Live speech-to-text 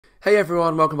Hey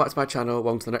everyone, welcome back to my channel.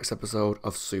 Welcome to the next episode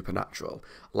of Supernatural.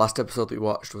 Last episode that we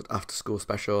watched was After School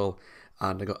Special,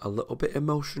 and I got a little bit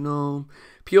emotional,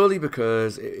 purely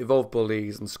because it involved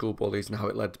bullies and school bullies and how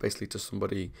it led basically to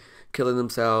somebody killing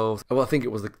themselves. Well, I think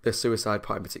it was the suicide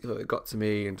part in particular that got to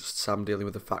me, and just Sam dealing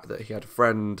with the fact that he had a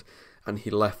friend and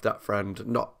he left that friend,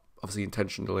 not obviously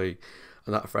intentionally,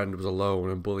 and that friend was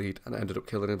alone and bullied and ended up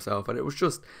killing himself. And it was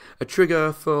just a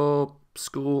trigger for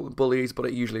school bullies, but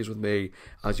it usually is with me,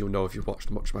 as you'll know if you've watched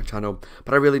much of my channel.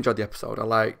 But I really enjoyed the episode. I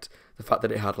liked the fact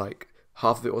that it had like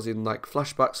half of it was in like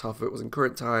flashbacks, half of it was in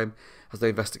current time, as they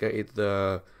investigated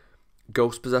the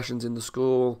ghost possessions in the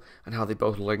school and how they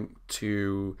both linked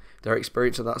to their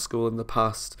experience of that school in the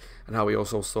past, and how we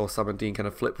also saw Sam and Dean kind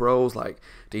of flip roles. Like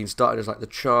Dean started as like the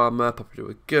charmer, popular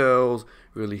with girls,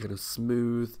 really kind of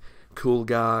smooth, cool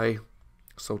guy,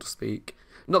 so to speak.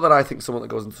 Not that I think someone that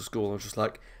goes into school and is just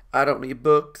like, I don't need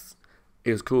books,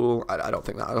 is cool. I don't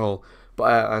think that at all.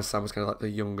 But Sam was kind of like the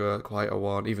younger, quieter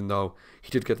one, even though he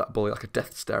did get that bully like a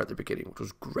death stare at the beginning, which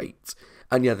was great.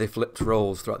 And yeah, they flipped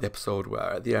roles throughout the episode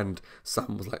where at the end,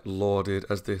 Sam was like lauded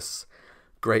as this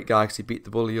great guy because he beat the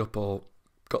bully up or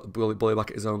got the bully back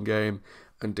at his own game.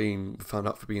 And Dean found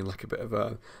out for being like a bit of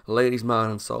a ladies' man,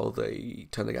 and so they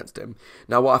turned against him.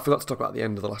 Now, what I forgot to talk about at the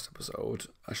end of the last episode,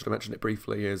 I should have mentioned it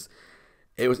briefly, is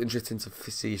it was interesting to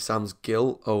see Sam's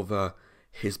guilt over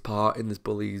his part in this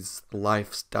bully's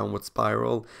life's downward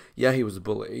spiral. Yeah, he was a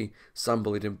bully. Sam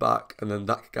bullied him back, and then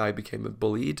that guy became a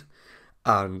bullied,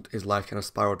 and his life kind of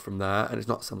spiraled from there. And it's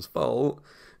not Sam's fault.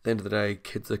 At the end of the day,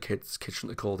 kids are kids. Kids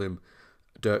shouldn't have called him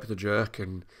Dirk the Jerk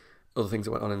and other things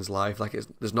that went on in his life. Like,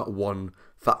 there's not one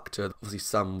factor. Obviously,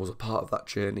 Sam was a part of that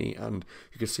journey, and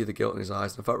you could see the guilt in his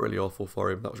eyes, and I felt really awful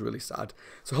for him. That was really sad.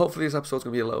 So hopefully this episode's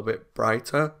going to be a little bit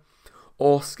brighter,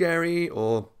 or scary,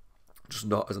 or just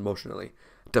not as emotionally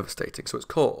devastating. So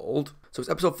it's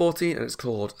episode 14, and it's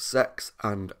called Sex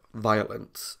and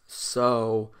Violence.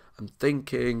 So I'm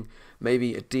thinking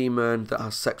maybe a demon that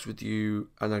has sex with you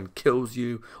and then kills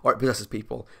you, or it possesses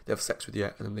people. They have sex with you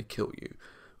and then they kill you,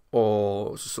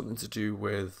 or something to do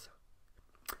with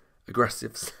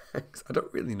aggressive sex. I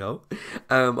don't really know.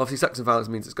 Obviously, sex and violence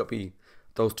means it's got to be,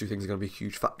 those two things are going to be a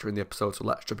huge factor in the episode. So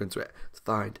let's jump into it to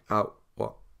find out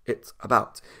what it's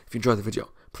about. If you enjoyed the video,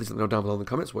 please let me know down below in the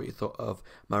comments what you thought of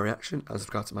my reaction, and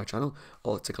subscribe to my channel,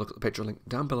 or take a look at the Patreon link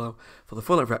down below for the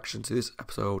full reaction to this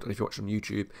episode. And if you're watching on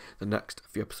YouTube, the next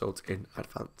few episodes in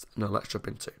advance. Now let's jump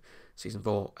into season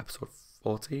 4, episode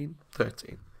 14,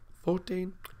 13,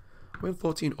 14. We're in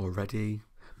 14 already.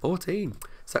 14.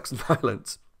 Sex and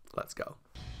Violence. Let's go.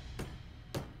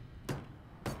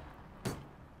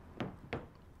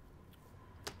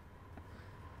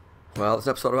 Well, it's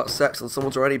an episode about sex and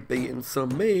someone's already beaten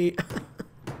some meat.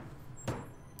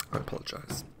 I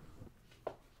apologise.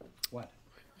 What?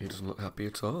 He doesn't look happy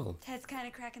at all. Ted's kind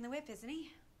of cracking the whip, isn't he? You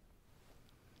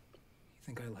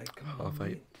think I like him? Oh,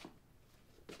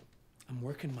 I'm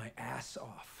working my ass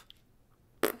off.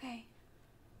 Okay.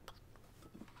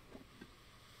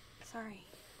 Sorry.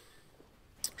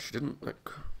 She didn't, like,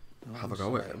 have a I'm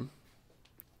go at sorry. him.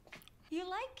 You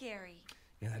like Gary.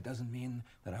 Yeah, that doesn't mean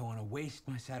that I want to waste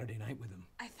my Saturday night with him.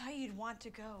 I thought you'd want to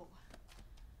go.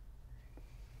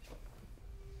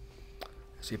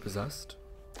 Is he possessed?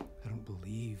 I don't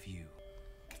believe you.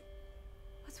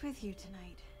 What's with you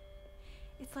tonight?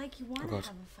 It's like you want to God.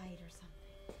 have a fight or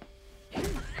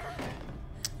something.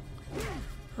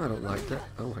 I don't like that.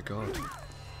 Oh my god.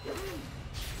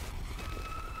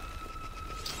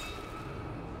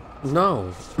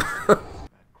 No.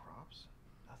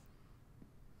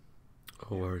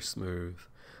 Oh, very smooth.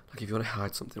 Like, if you want to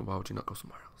hide something, why would you not go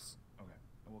somewhere else? Okay,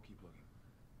 I will keep looking.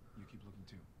 You keep looking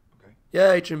too, okay?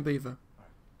 Yay, Jim Beaver.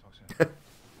 Alright, talk soon.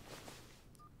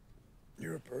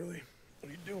 You're up early. What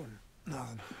are you doing?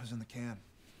 Nothing. I was in the can.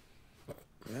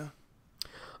 Yeah?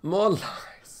 More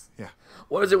lies. Yeah.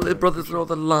 What is it with the brothers and all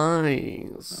the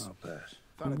lies? Oh, pass.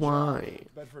 Found a Why?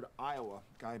 job. Bedford, Iowa.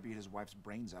 Guy beat his wife's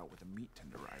brains out with a meat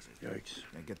tenderizer. Yikes.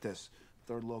 Yeah, get this.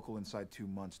 Third local inside 2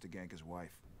 months to gank his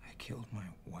wife. I killed my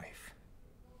wife.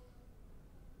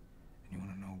 And you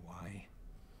want to know why?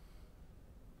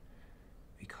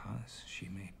 Because she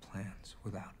made plans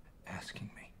without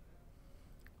asking me.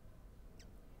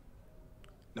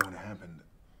 Now, when it happened,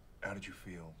 how did you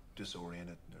feel?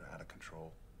 Disoriented? Out of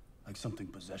control? Like something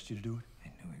possessed you to do it? I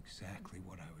knew exactly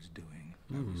what I was doing.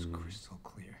 That was crystal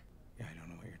clear. Yeah, I don't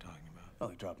know what you're talking about. Oh,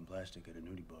 like dropping plastic at a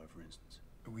nudie bar, for instance.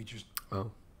 We just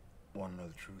Oh. want to know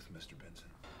the truth, Mr. Benson.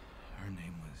 Her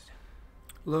name was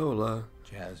Lola.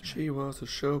 Jasmine. She was a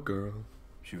showgirl.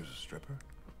 She was a stripper?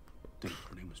 Dude,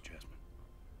 her name was Jasmine.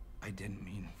 I didn't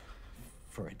mean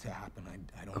for it to happen.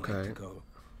 I don't Okay. like to go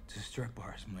to strip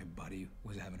bars. My buddy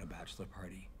was having a bachelor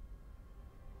party.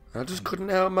 I just couldn't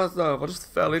help myself. I just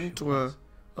fell She into her. was.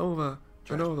 Over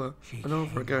and over She and over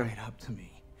came again. right up to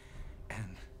me,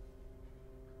 and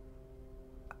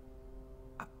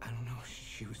I don't know.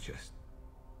 She was just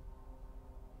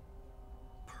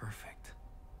perfect.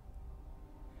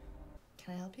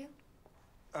 Can I help you?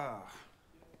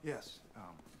 Yes.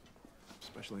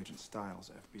 Special Agent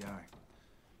Styles, FBI.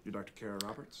 You're Dr. Kara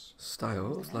Roberts?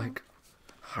 Styles, like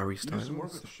Harry You do some work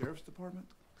Styles. with the Sheriff's Department?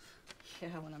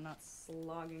 Yeah, when I'm not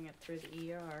slogging it through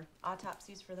the ER.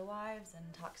 Autopsies for the wives and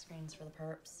talk screens for the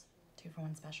perps.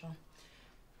 2-for-1 special.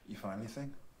 You find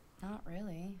anything? Not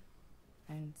really.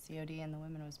 And COD and the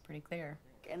women was pretty clear.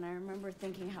 And I remember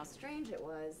thinking how strange it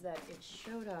was that it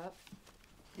showed up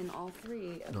in all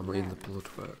 3 of Normally in the men. blood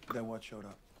work. Then what showed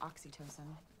up? Oxytocin.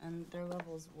 And their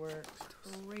levels were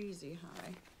crazy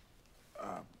high.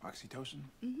 Oxytocin?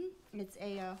 It's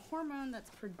a hormone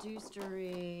that's produced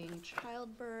during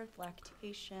childbirth,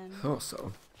 lactation, Thought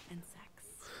so. and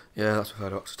sex. Yeah, that's what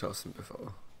I've heard of oxytocin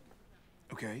before.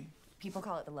 Okay. People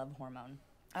call it the love hormone.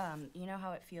 You know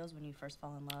how it feels when you first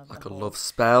fall in love? Like The a whole love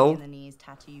spell. in the knees,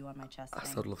 tattoo you on my chest That's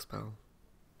thing. not a love spell.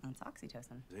 That's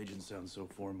oxytocin. His agent sounds so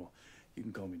formal. You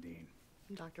can call me Dean.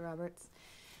 Dr. Roberts.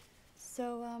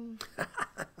 So, can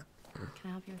I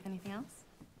help you with anything else?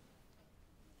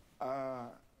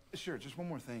 Sure, just one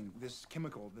more thing. This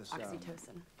chemical, this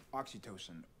Oxytocin.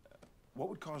 oxytocin, what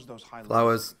would cause those high Flowers.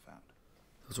 levels to be found?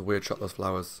 There's a weird shot, those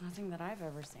flowers. Nothing that I've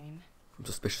ever seen. I'm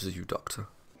suspicious of you, Doctor.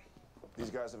 These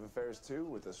guys have affairs too,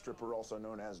 with a stripper also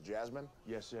known as Jasmine.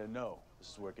 Yes and no. This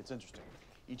is where it gets interesting.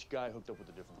 Each guy hooked up with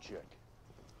a different chick.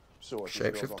 So are these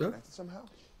girls all Shapeshifter? connected somehow?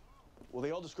 Well,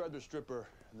 they all described their stripper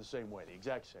in the same way, the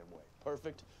exact same way.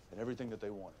 Perfect and everything that they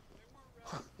wanted.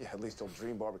 Yeah, at least old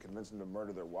Dream Barber convinced them to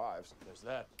murder their wives. There's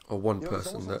that. Or one You know, it's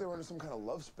person almost like that... they were under some kind of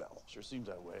love spell, Sure seems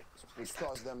that way. which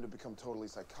caused them to become totally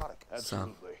psychotic.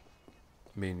 Absolutely.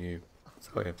 Me and you.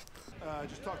 So yeah.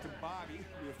 Just talked to Bobby.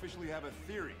 We officially have a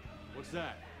theory. What's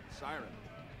that? Siren.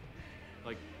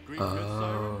 Like Green Prince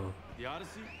Siren? Oh. The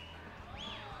Odyssey?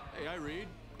 Hey, I read.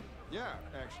 Yeah,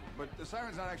 actually. But the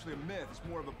siren's not actually a myth. It's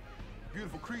more of a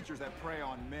beautiful creatures that prey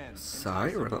on men.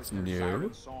 Siren? That's new.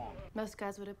 Siren song. Most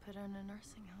guys would have put her in a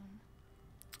nursing home.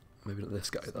 Maybe not this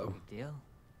guy, No though. big deal.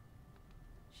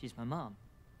 She's my mom.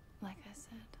 Like I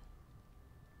said.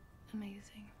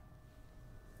 Amazing.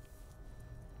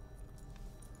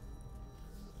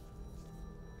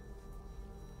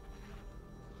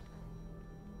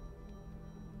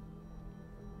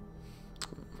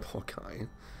 Poor guy.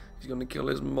 He's gonna kill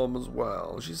his mom as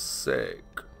well. She's sick.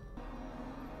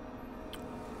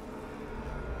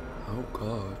 Oh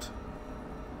god.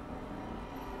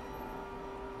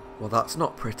 Well, that's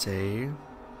not pretty.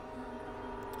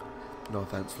 No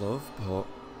offense, love, but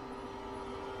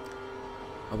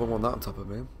I wouldn't want that on top of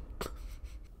me. If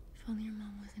only your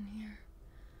mom wasn't here.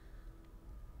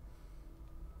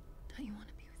 Don't you want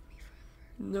to be with me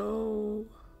forever? No.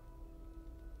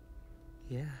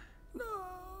 Yeah.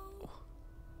 No.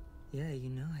 Yeah, you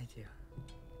know I do.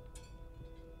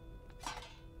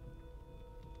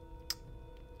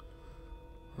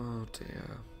 Oh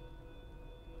dear.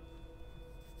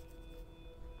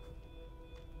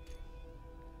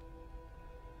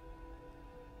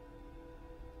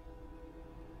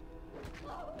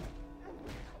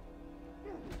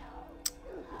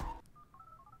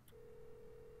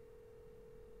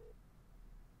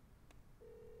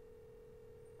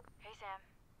 Hey, Sam.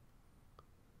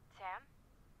 Sam?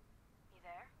 You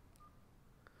there?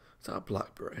 Is that a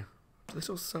Blackberry? Do they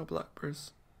still sell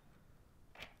Blackberries?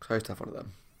 'Cause I used to have one of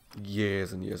them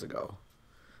years and years ago.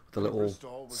 With the little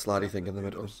Bristol was slidey left thing in the at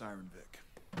end of middle. Siren Vic.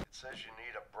 It says you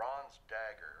need a bronze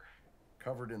dagger.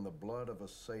 Covered in the blood of a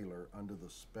sailor under the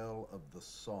spell of the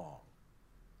song.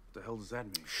 What the hell does that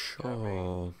mean?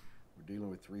 Sure. We're dealing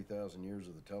with 3,000 years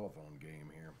of the telephone game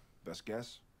here. Best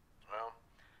guess? Well,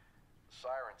 the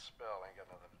siren spell ain't got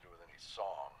nothing to do with any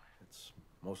song. It's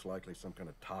most likely some kind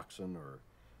of toxin or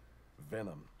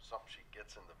venom. Something she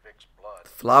gets into Vic's blood.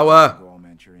 Flower! Go all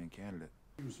Manchurian candidate.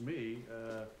 Excuse me.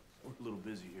 We're a little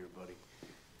busy here, buddy.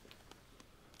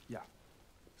 Yeah.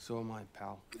 So am I,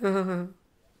 pal.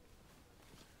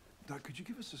 Doc, could you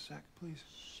give us a sec, please?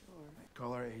 Sure.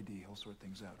 Call our AD. He'll sort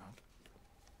things out, huh?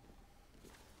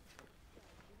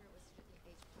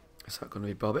 Is that going to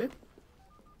be Bobby? He's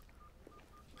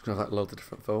going to have like loads of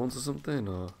different phones or something,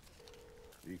 or...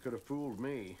 You could have fooled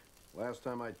me. Last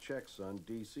time I checked, son,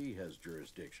 DC has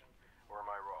jurisdiction. Or am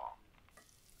I wrong?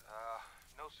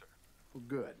 No, sir. Well,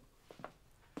 good.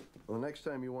 Well, the next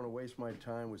time you want to waste my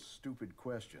time with stupid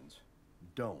questions,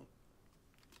 don't.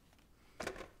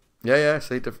 Yeah,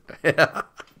 see,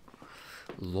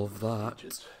 Love that.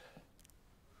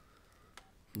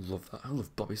 Love that. I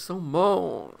love Bobby so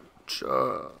much.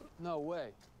 No way.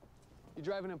 You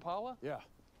driving Impala? Yeah.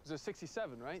 It's a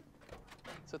 67, right?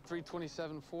 It's a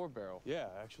 327 4-barrel. Yeah,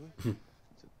 actually.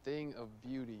 It's a thing of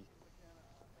beauty.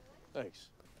 Thanks.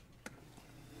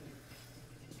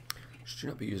 Should you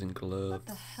not be using gloves? What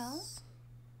the hell?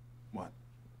 What?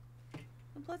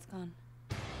 The blood's gone.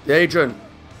 The agent!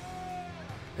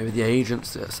 Maybe the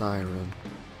agent's a siren.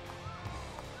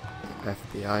 The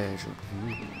FBI agent.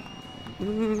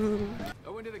 I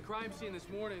went to the crime scene this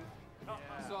morning.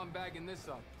 Saw him bagging this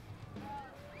up.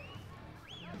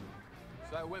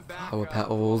 So I went back. Flower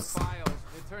petals. Files.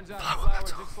 It turns out a flower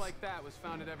just like that was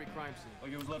found at every crime scene.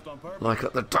 Like it was left on purpose? Like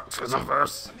at the doctor's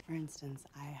office. For instance,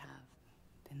 I have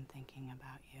been thinking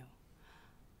about you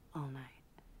all night.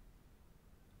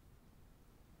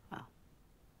 Well,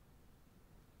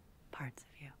 parts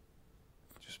of you.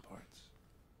 Just parts.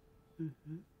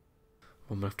 Mm-hmm.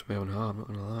 Woman after my own heart, I'm not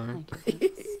gonna lie.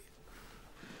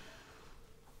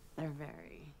 They're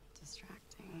very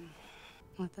distracting.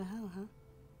 What the hell, huh?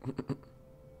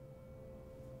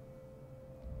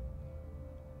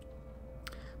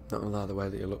 Not gonna lie, the way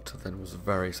that you looked then was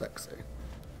very sexy.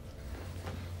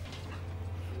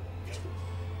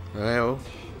 Hey-oh.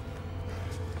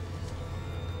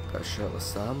 Better shirtless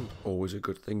Sam. Always a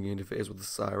good thing, even if it is with a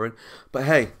siren. But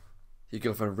hey, your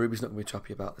girlfriend Ruby's not gonna be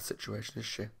choppy about the situation, is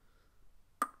she?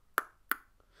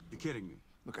 You're kidding me.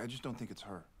 Look, I just don't think it's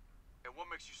her. And what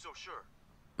makes you so sure?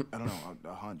 I don't know,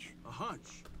 a hunch. A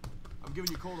hunch? I'm giving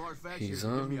you cold hard facts. He's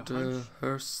here. You give me a under hunch?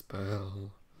 her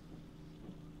spell.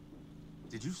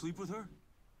 Did you sleep with her?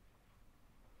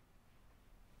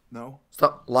 No.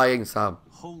 Stop lying, Sam.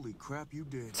 Holy crap, you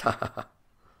did.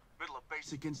 Middle of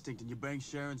Basic Instinct and you bang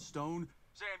Sharon Stone?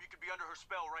 Sam, you could be under her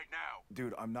spell right now.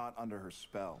 Dude, I'm not under her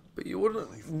spell. But you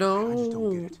wouldn't. I just No.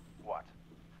 don't get it. What?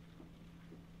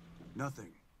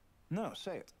 Nothing. No,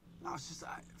 say it. No, it's just,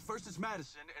 first it's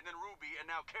Madison, and then Ruby, and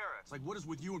now Kara. It's like, what is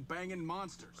with you and banging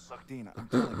monsters? Look, Dean, I'm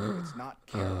telling you, it's not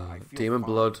Kara. I feel Demon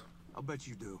fine. blood. I'll bet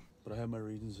you do. But I have my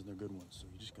reasons, and they're good ones, so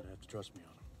you just gotta have to trust me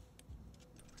on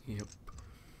them. Yep.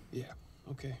 Yeah,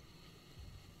 okay.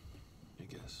 I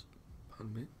guess.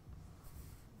 Pardon me.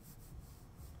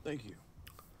 Thank you.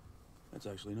 That's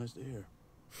actually nice to hear.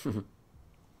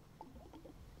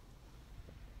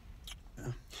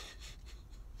 Yeah.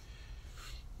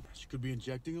 She could be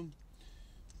injecting them,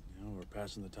 you know, or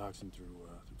passing the toxin through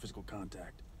physical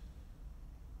contact.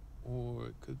 Or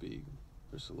it could be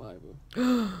her saliva.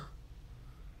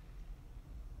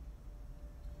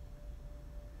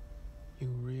 You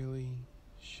really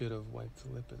should have wiped the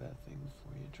lip of that thing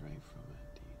before you drank from it,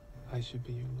 Dean. I should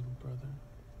be your little brother.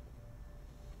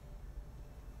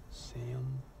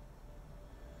 Sam.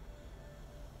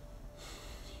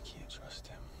 You can't trust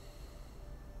him.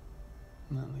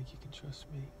 Not like you can trust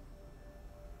me.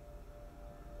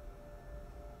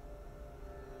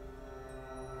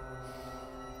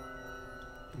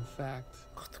 In fact,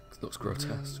 That looks I really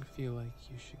grotesque. feel like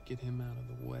you should get him out of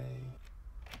the way.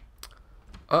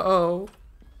 Uh-oh.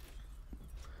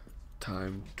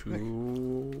 Time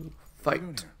to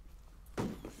fight.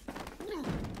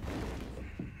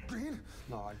 Dean?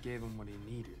 No, I gave him what he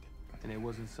needed. And it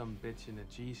wasn't some bitch in a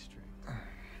G-string.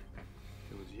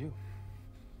 It was you.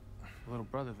 A little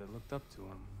brother that looked up to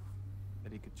him.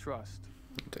 That he could trust.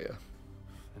 Oh dear.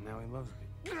 And now he loves me.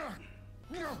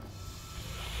 Yeah.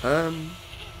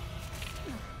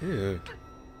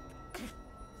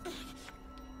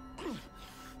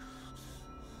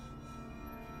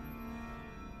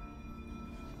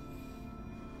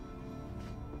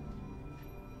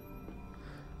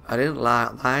 I didn't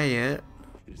like it.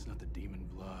 It's not the demon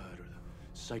blood or the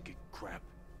psychic crap.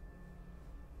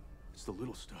 It's the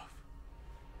little stuff.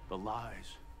 The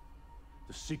lies.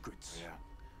 The secrets. Yeah.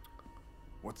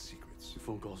 What secrets? The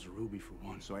phone calls to Ruby, for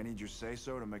one. So I need your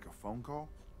say-so to make a phone call?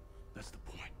 That's the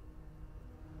point.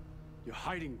 You're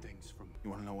hiding things from me. You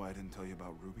want to know why I didn't tell you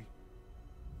about Ruby?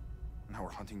 And how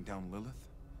we're hunting down Lilith?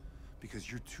 Because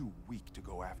you're too weak to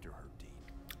go after her, Dean.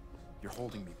 You're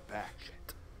holding me back.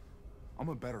 I'm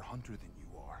a better hunter than you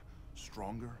are.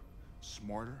 Stronger,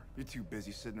 smarter. You're too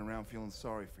busy sitting around feeling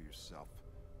sorry for yourself.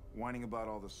 Whining about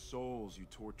all the souls you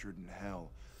tortured in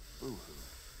hell. Boo-hoo.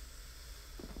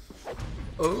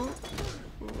 Oh.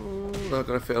 Not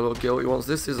gonna feel a little guilty once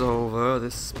this is over.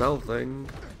 This spell thing.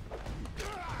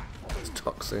 It's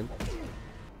toxin.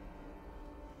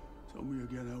 Tell me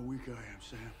again how weak I am,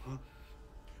 Sam, huh?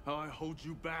 How I hold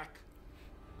you back.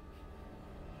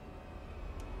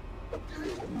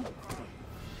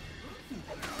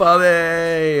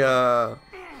 Bobby!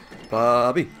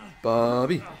 Bobby!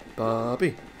 Bobby!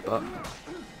 Bobby!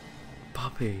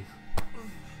 Bobby.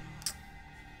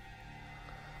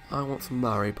 I want to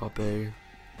marry Bobby.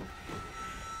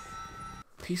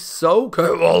 He's so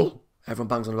cool. Everyone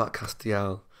bangs on about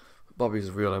Castiel. Bobby's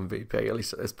a real MVP, at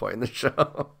least at this point in the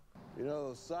show. You know,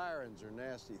 those sirens are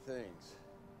nasty things.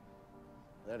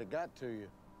 That it got to you.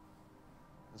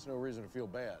 That's no reason to feel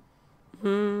bad.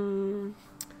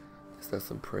 Is there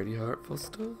some pretty hurtful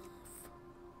stuff?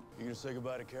 You gonna say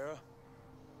goodbye to Kara?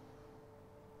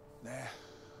 Nah,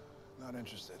 not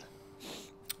interested.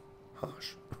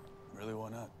 Harsh. Really, why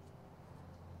not?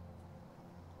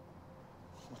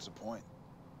 What's the point?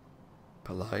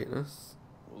 Politeness.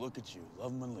 Well, look at you.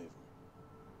 Love him and leave him.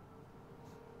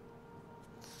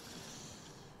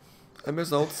 I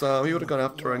miss old Sam. He would have gone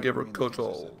after her and give her a Said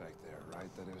cuddle. back there,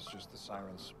 right? That it was just the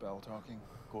siren spell talking?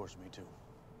 Of course, me too.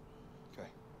 Okay.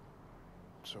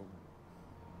 So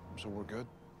we're good?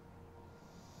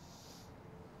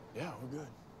 Yeah, we're good.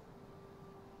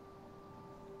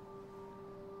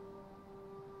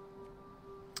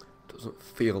 Doesn't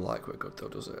feel like we're good though,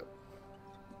 does it?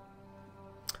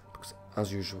 Because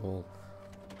as usual,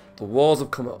 the walls have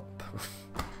come up.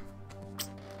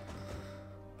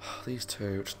 These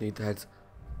two just need their heads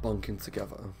bonking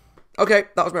together. Okay,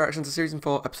 that was my reaction to Season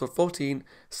 4, Episode 14,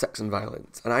 Sex and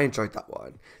Violence. And I enjoyed that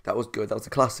one. That was good. That was a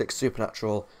classic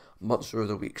Supernatural Monster of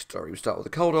the Week story. We start with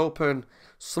a cold open,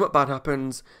 something bad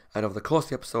happens, and over the course of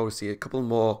the episode we see a couple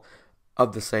more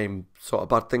of the same sort of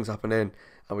bad things happening,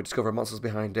 and we discover monsters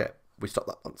behind it. We stop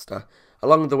that monster.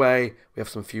 Along the way, we have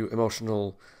some few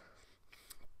emotional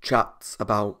chats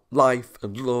about life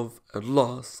and love and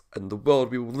loss and the world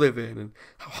we will live in and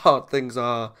how hard things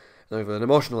are. And over an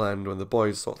emotional end, when the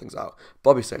boys sort things out,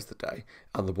 Bobby saves the day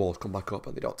and the walls come back up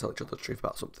and they don't tell each other the truth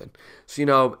about something. So, you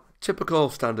know, typical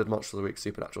standard Monster of the Week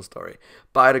Supernatural story.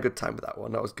 But I had a good time with that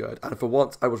one. That was good. And for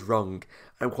once, I was wrong.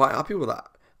 I'm quite happy with that.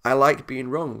 I like being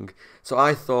wrong. So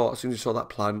I thought, as soon as you saw that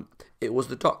plant, it was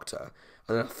the Doctor.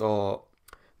 And then I thought,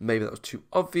 maybe that was too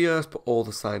obvious, but all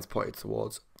the signs pointed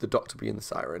towards the Doctor being the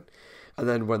siren. And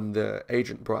then when the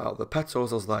agent brought out the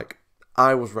petals, I was like,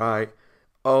 I was right.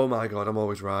 Oh my god, I'm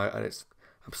always right. And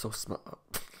I'm so smart.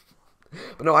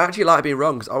 But no, I actually like being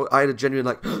wrong, because I had a genuine,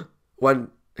 like, when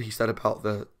he said about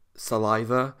the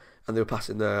saliva, and they were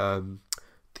passing the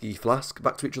flask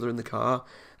back to each other in the car,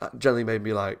 that generally made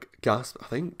me, like, gasp, I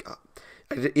think.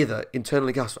 I did either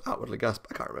internally gasp or outwardly gasp,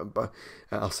 I can't remember.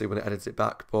 I'll see when it edits it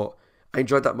back, but I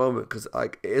enjoyed that moment because,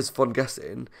 like, it is fun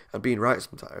guessing and being right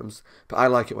sometimes, but I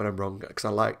like it when I'm wrong because I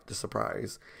like the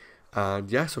surprise.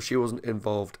 And yeah, so she wasn't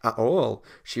involved at all.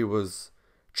 She was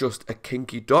just a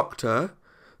kinky doctor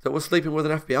that was sleeping with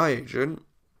an FBI agent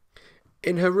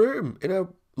in her room, in her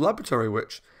laboratory,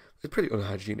 which is pretty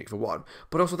unhygienic for one.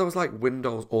 But also there was like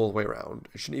windows all the way around.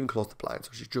 She didn't even close the blinds,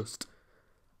 so she's just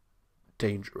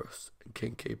dangerous and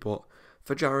kinky. But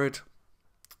for Jared,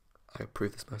 I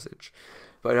approve this message.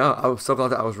 But yeah, I was so glad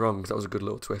that I was wrong, because that was a good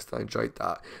little twist. I enjoyed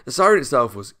that. The siren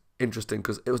itself was interesting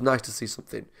because it was nice to see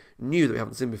something new that we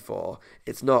haven't seen before.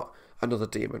 It's not another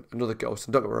demon, another ghost.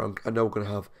 And don't get me wrong, I know we're going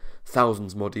to have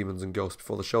thousands more demons and ghosts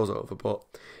before the show's over, but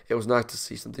it was nice to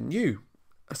see something new.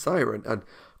 A siren. And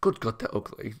good God, they're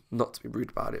ugly. Not to be rude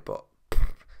about it, but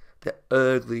they're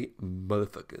ugly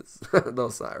motherfuckers.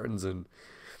 Those sirens. And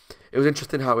it was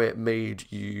interesting how it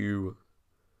made you...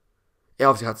 It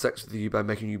obviously had sex with you by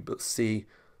making you see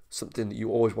something that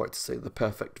you always wanted to see, the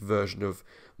perfect version of...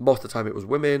 Most of the time it was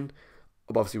women,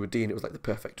 but obviously with Dean it was like the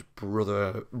perfect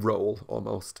brother role,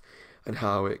 almost, and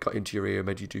how it got into your ear and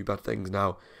made you do bad things.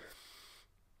 Now,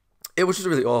 it was just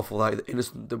really awful. Like,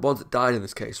 the ones that died in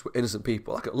this case were innocent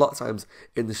people. Like, a lot of times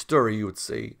in the story you would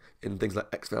see in things like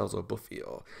X-Files or Buffy,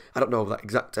 or... I don't know, like,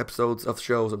 exact episodes of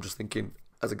shows, I'm just thinking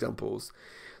as examples...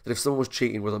 that if someone was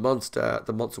cheating with a monster,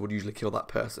 the monster would usually kill that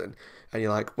person. And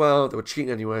you're like, well, they were cheating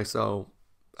anyway, so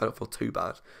I don't feel too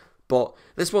bad. But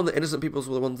this one, the innocent people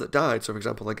were the ones that died. So, for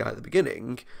example, the guy at the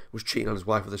beginning was cheating on his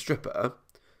wife with a stripper,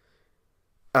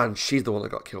 and she's the one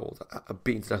that got killed,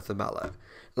 beaten to death with a mallet.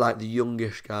 Like the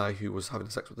youngish guy who was having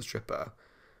sex with a stripper,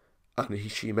 and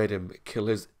she made him kill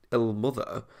his ill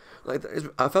mother. Like,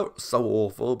 I felt so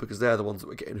awful, because they're the ones that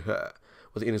were getting hurt,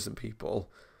 were the innocent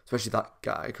people. Especially that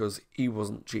guy, because he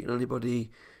wasn't cheating on anybody.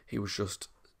 He was just,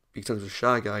 he was a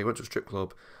shy guy. He went to a strip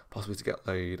club, possibly to get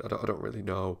laid. I don't really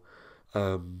know.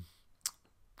 And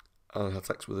had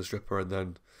sex with a stripper, and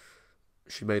then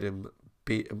she made him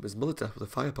beat his mother to death with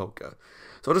a fire poker.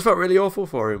 So I just felt really awful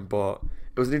for him, but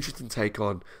it was an interesting take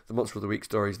on the Monster of the Week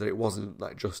stories, that it wasn't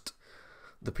like just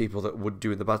the people that would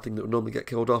do the bad thing that would normally get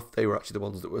killed off. They were actually the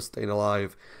ones that were staying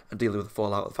alive and dealing with the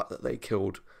fallout of the fact that they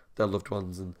killed their loved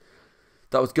ones. And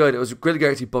that was good. It was really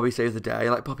great to see Bobby save the day.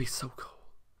 Like, Bobby's so cool.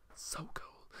 So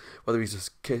cool. whether he's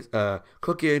just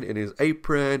cooking in his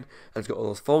apron, and he's got all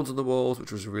those phones on the walls,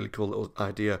 which was a really cool little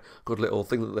idea, good little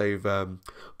thing that they've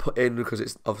put in, because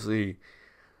it's obviously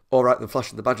alright them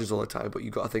flashing the badges all the time, but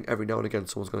you've got to think every now and again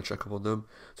someone's going to check up on them,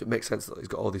 so it makes sense that he's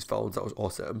got all these phones. That was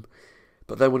awesome.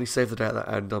 But then when he saved the day at the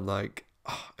end, I'm like,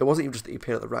 oh, it wasn't even just that he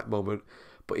appeared at the right moment,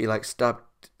 but he like stabbed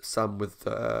Sam with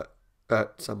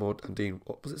Sam and Dean.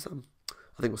 What was it, Sam?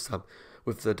 I think it was Sam,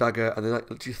 with the dagger, and then like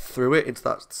literally threw it into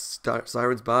that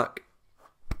siren's back.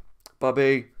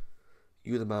 Bobby,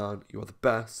 you're the man. You are the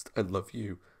best. I love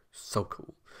you. So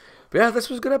cool. But yeah, this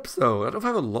was a good episode. I don't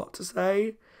have a lot to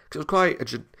say because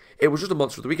it was just a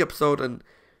Monster of the Week episode, and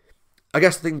I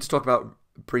guess the thing to talk about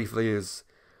briefly is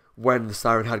when the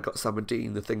Siren had got Sam and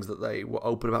Dean, the things that they were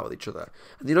open about with each other.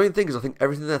 And the annoying thing is, I think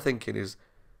everything they're thinking is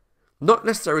not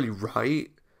necessarily right,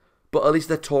 but at least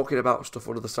they're talking about stuff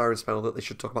under the siren spell that they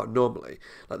should talk about normally.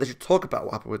 Like, they should talk about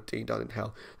what happened with Dean down in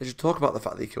hell. They should talk about the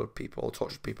fact that he killed people,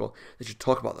 tortured people. They should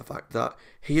talk about the fact that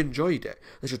he enjoyed it.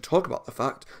 They should talk about the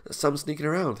fact that Sam's sneaking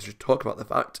around. They should talk about the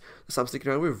fact that Sam's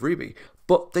sneaking around with Ruby.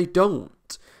 But they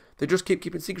don't. They just keep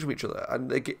keeping secrets from each other.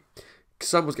 And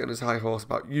Sam was getting his high horse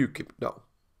about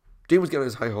Dean was getting on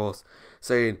his high horse,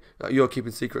 saying, you're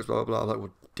keeping secrets, blah, blah, blah. I'm like,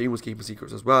 well, Dean was keeping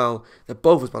secrets as well. They're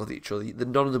both as bad as each other.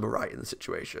 None of them are right in the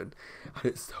situation. And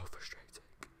it's so frustrating.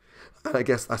 And I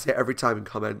guess I say it every time in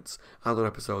comments and on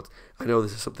episodes. I know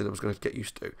this is something I'm going to get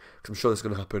used to, because I'm sure this is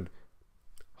going to happen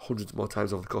hundreds more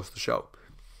times over the course of the show.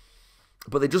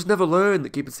 But they just never learn that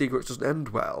keeping secrets doesn't end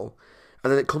well.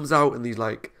 And then it comes out in these,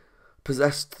 like,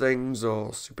 possessed things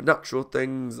or supernatural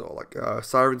things or, like, a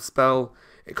siren spell.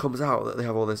 It comes out that they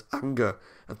have all this anger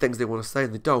and things they want to say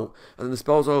and they don't, and then the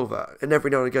spell's over, and every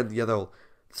now and again, the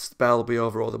spell will be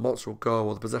over, or the monster will go,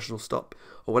 or the possession will stop,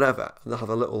 or whatever, and they'll have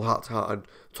a little heart-to-heart and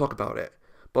talk about it.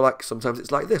 But like, sometimes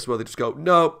it's like this, where they just go,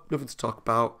 no, nothing to talk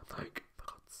about. Like, for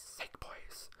God's sake,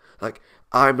 boys. Like,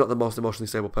 I'm not the most emotionally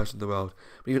stable person in the world,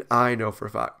 but even I know for a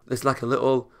fact, there's like a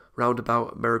little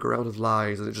roundabout merry-go-round of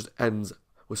lies, and it just ends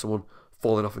with someone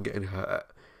falling off and getting hurt.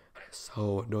 And it's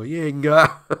so annoying.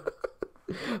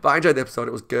 But I enjoyed the episode.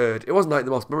 It was good. It wasn't like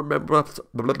the most memorable episode.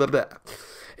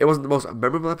 It wasn't the most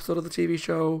memorable episode of the TV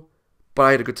show, but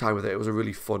I had a good time with it. It was a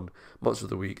really fun Monster of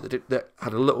the Week. They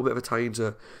had a little bit of a tie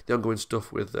into the ongoing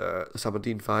stuff with the Sam and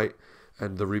Dean fight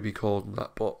and the Ruby Call and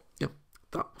that. But yeah,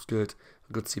 that was good.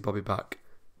 Good to see Bobby back,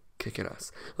 kicking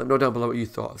ass. Let me know down below what you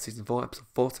thought of Season 4, Episode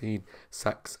 14,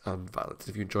 Sex and Violence.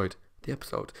 If you enjoyed the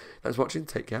episode. Thanks for watching.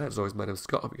 Take care. As always, my name is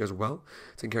Scott. Hope you guys are well.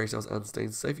 Take care of yourselves and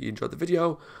staying safe. If you enjoyed the video,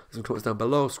 leave some comments down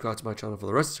below. Subscribe to my channel for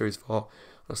the rest of Series 4. And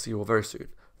I'll see you all very soon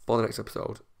for the next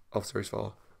episode of Series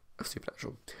 4 of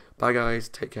Supernatural. Bye guys.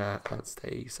 Take care and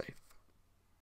stay safe.